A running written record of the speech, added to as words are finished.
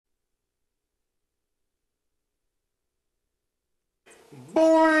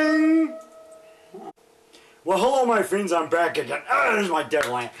Boing! Well, hello, my friends. I'm back again. There's my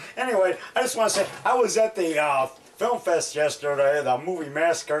devil ant. Anyway, I just want to say I was at the film fest yesterday, the movie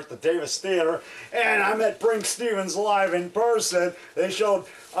Massacre at the Davis Theater, and I met Brinke Stevens live in person. They showed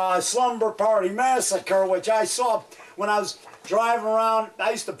Slumber Party Massacre, which I saw when I was driving around.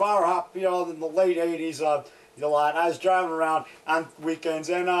 I used to bar hop, you know, in the late '80s a lot. I was driving around on weekends,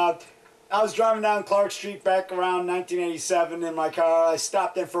 and I was driving down Clark Street back around 1987 in my car. I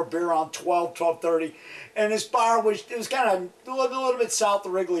stopped in for a beer around 12:30, and this bar was kind of a little bit south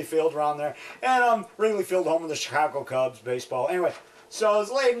of Wrigley Field around there, and Wrigley Field, home of the Chicago Cubs baseball. Anyway, so it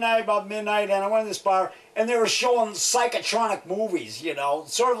was late night, about midnight, and I went to this bar, and they were showing psychotronic movies, you know,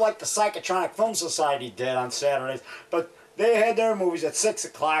 sort of like the Psychotronic Film Society did on Saturdays, but they had their movies at 6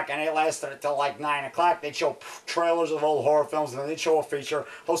 o'clock, and it lasted until like 9 o'clock. They'd show trailers of old horror films, and then they'd show a feature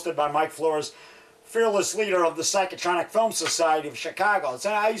hosted by Mike Flores, fearless leader of the Psychotronic Film Society of Chicago. So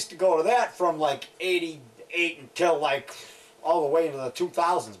I used to go to that from like '88 until like all the way into the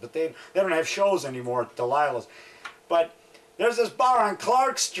 2000s, but they don't have shows anymore at Delilah's. But there's this bar on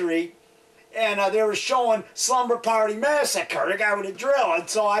Clark Street, and they were showing Slumber Party Massacre, the guy with the drill, and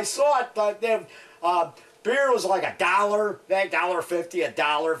so I saw it. Beer was like $1, $1.50,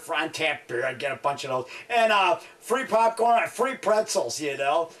 $1 for untapped beer. I'd get a bunch of those. And free popcorn and free pretzels, you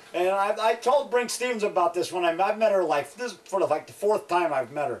know. And I told Brinke Stevens about this when I met her, like, this is for like the 4th time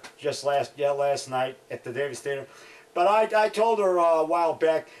I've met her, just last night at the Davis Theater. But I told her a while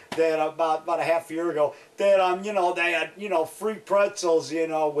back that about a half a year ago that you know, they had, you know, free pretzels, you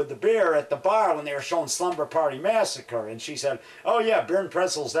know, with the beer at the bar when they were showing Slumber Party Massacre, and she said, "Oh yeah, beer and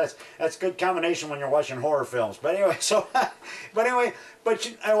pretzels, that's a good combination when you're watching horror films." But anyway, so anyway,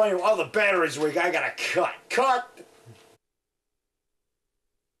 oh, the battery's weak. I gotta cut.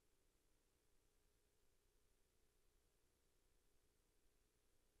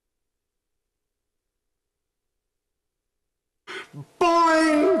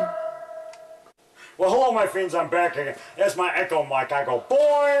 Boing! Well, hello, my friends. I'm back again. That's my echo mic. I go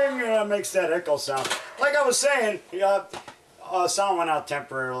boing, and it makes that echo sound. Like I was saying, sound went out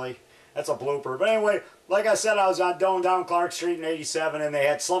temporarily. That's a blooper. But anyway, like I said, I was down Clark Street in '87, and they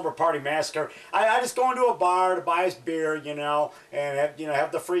had Slumber Party Massacre. I just go into a bar to buy us beer, you know, and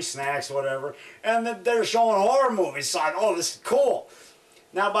have the free snacks, whatever. And they're showing horror movies. So I thought, oh, this is cool.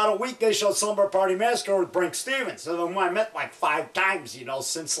 Now, about a week, they showed Slumber Party Massacre with Brinke Stevens, whom I met like 5 times, you know,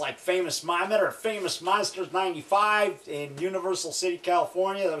 since like I met her at Famous Monsters '95 in Universal City,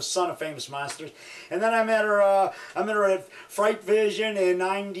 California. That was Son of Famous Monsters. And then I met her at Fright Vision in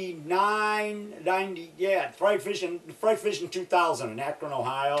Fright Vision 2000 in Akron,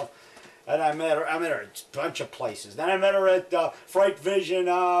 Ohio. And I met her at a bunch of places. Then I met her at Fright Vision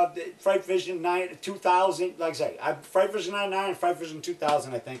 2000, like I say, Fright Vision 99 and Fright Vision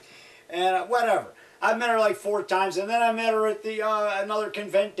 2000, I think. And whatever. I met her like 4 times. And then I met her at the another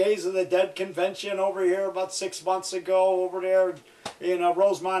Days of the Dead convention over here about 6 months ago over there in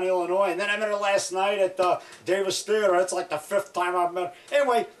Rosemont, Illinois. And then I met her last night at the Davis Theater. That's like the 5th time I've met her.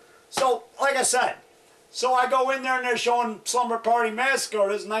 Anyway, so like I said, so I go in there and they're showing Slumber Party Massacre.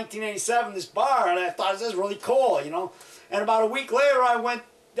 This is 1987, this bar, and I thought this is really cool, you know. And about a week later, I went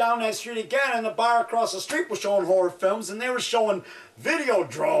down that street again, and the bar across the street was showing horror films, and they were showing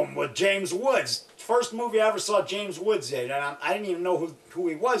Videodrome with James Woods. First movie I ever saw James Woods in, and I didn't even know who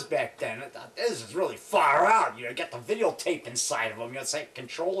he was back then. I thought, this is really far out. You know, get the videotape inside of him. You know, it's like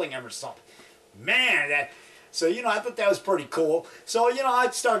controlling him or something. Man, so, you know, I thought that was pretty cool. So, you know,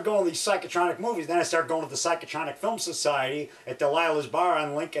 I'd start going to these psychotronic movies. Then I started going to the Psychotronic Film Society at Delilah's Bar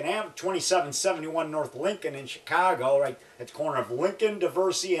on Lincoln Avenue, 2771 North Lincoln in Chicago, right at the corner of Lincoln,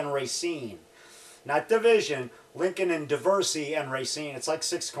 Diversey, and Racine. Not Division, Lincoln and Diversey and Racine. It's like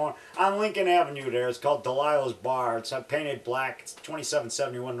 6 corners. On Lincoln Avenue there. It's called Delilah's Bar. It's painted black. It's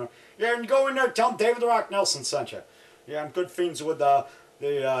 2771 North. Yeah, and go in there, tell them David the Rock Nelson sent you. Yeah, I'm good friends with the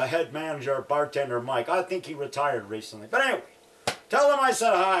head manager, bartender, Mike. I think he retired recently. But anyway, tell him I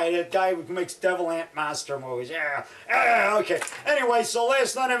said hi. That guy who makes Devil Ant monster movies. Yeah, okay. Anyway, so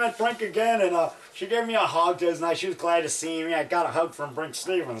last night I met Brinke again, and she gave me a hug. It was nice. She was glad to see me. I got a hug from Brinke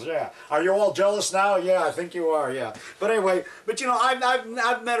Stevens. Yeah. Are you all jealous now? Yeah, I think you are. Yeah. But anyway, you know,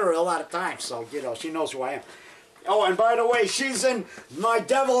 I've met her a lot of times, so you know, she knows who I am. Oh, and by the way, she's in my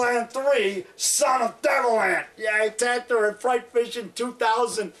Devil Ant 3, Son of Devil Ant. Yeah, I attacked her at Fright Vision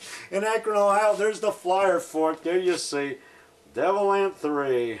 2000 in Akron, Ohio. There's the flyer for it. There you see. Devil Ant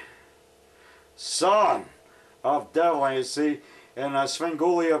 3, Son of Devil Ant. You see, and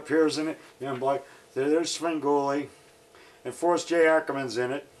Svengoolie appears in it. And like, there's Svengoolie. And Forrest J. Ackerman's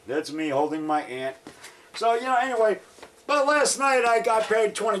in it. That's me holding my ant. So, you know, anyway, But last night I got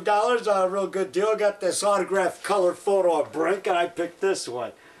paid $20, a real good deal. Got this autographed color photo of Brink, and I picked this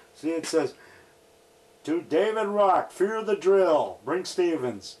one. See, it says, "To David Rock, Fear the Drill, Brinke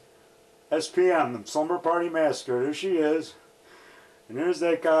Stevens, SPM, Slumber Party Massacre." There she is. And here's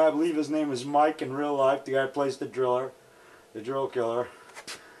that guy, I believe his name is Mike in real life, the guy who plays the driller, the drill killer.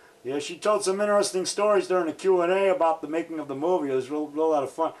 Yeah, she told some interesting stories during the Q&A about the making of the movie. It was real lot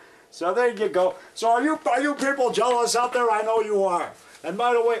of fun. So there you go. So are you people jealous out there? I know you are. And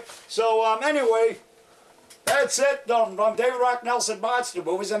by the way, so anyway, that's it. David Rock Nelson monster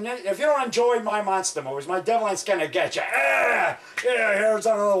movies. And if you don't enjoy my monster movies, my devil ain't gonna get you. Yeah, here's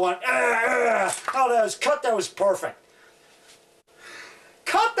another one. Oh, that was cut. That was perfect.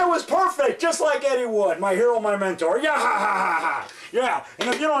 Cut that was perfect, just like Eddie Wood, my hero, my mentor. Yeah, ha, ha, ha, ha. Yeah, and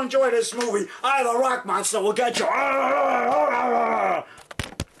if you don't enjoy this movie, I, the Rock Monster, will get you.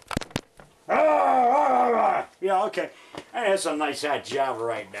 Yeah, okay. Hey, that's a nice hot Java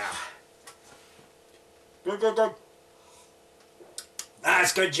right now. Good, good, good.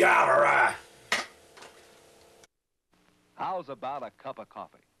 That's good Java. How's about a cup of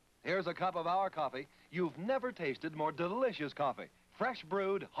coffee? Here's a cup of our coffee. You've never tasted more delicious coffee. Fresh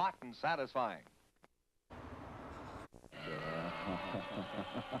brewed, hot and satisfying.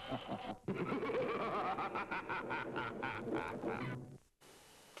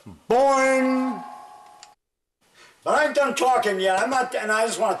 Boing! But I ain't done talking yet. I'm not, and I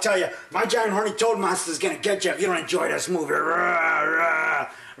just want to tell you, my giant horny toad monster's gonna get you if you don't enjoy this movie. My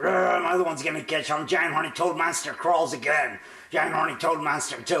other one's gonna get you. I'm giant horny toad monster crawls again. Giant horny toad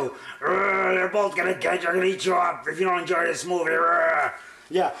monster too. They're both gonna get you. They're gonna eat you up if you don't enjoy this movie.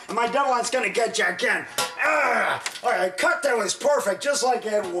 Yeah, and my devil one's gonna get you again. Alright, cut that was perfect, just like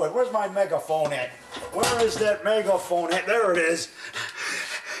Ed Wood. Where's my megaphone at? Where is that megaphone at? There it is.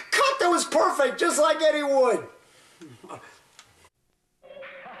 Cut that was perfect, just like Eddie Wood.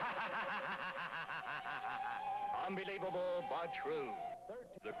 Unbelievable but true.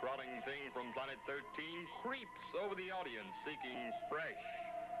 The crawling thing from Planet 13 creeps over the audience seeking fresh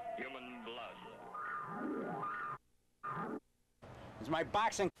human blood. It's my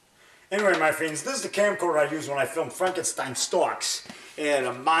boxing. Anyway, my friends, this is the camcorder I use when I film Frankenstein stalks.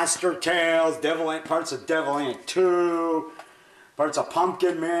 And Monster Tales, parts of Devil Ant 2, parts of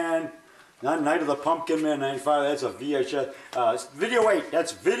Pumpkin Man, Night of the Pumpkin Man 95, that's a VHS. Video 8,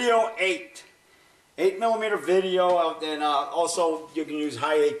 that's video 8. 8mm video, and also you can use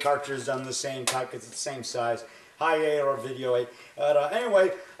high 8 cartridges on the same type because it's the same size. High 8 or video 8.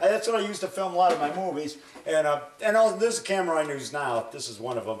 Anyway, that's what I use to film a lot of my movies. And also, this is a camera I use now. This is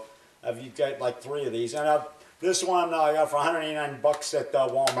one of them. I've got like 3 of these. And this one I got for 189 bucks at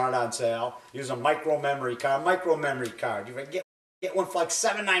Walmart on sale. Use a micro memory card. You can get one for like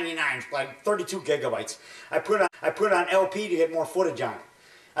 $7.99, for like 32 gigabytes. I put it on LP to get more footage on it.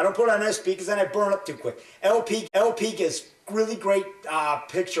 I don't put it on SP because then I burn up too quick. LP gives really great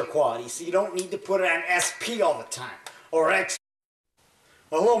picture quality, so you don't need to put it on SP all the time, or X.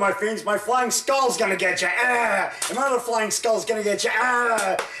 Hello, my friends, my flying skull's gonna get you, and my other flying skull's gonna get you,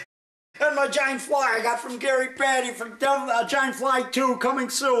 and my giant fly I got from Gary Patty from Giant Fly 2 coming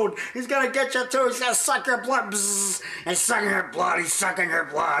soon. He's gonna get you too, he's gonna suck your blood, bzzz. He's sucking your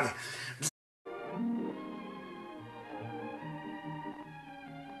blood,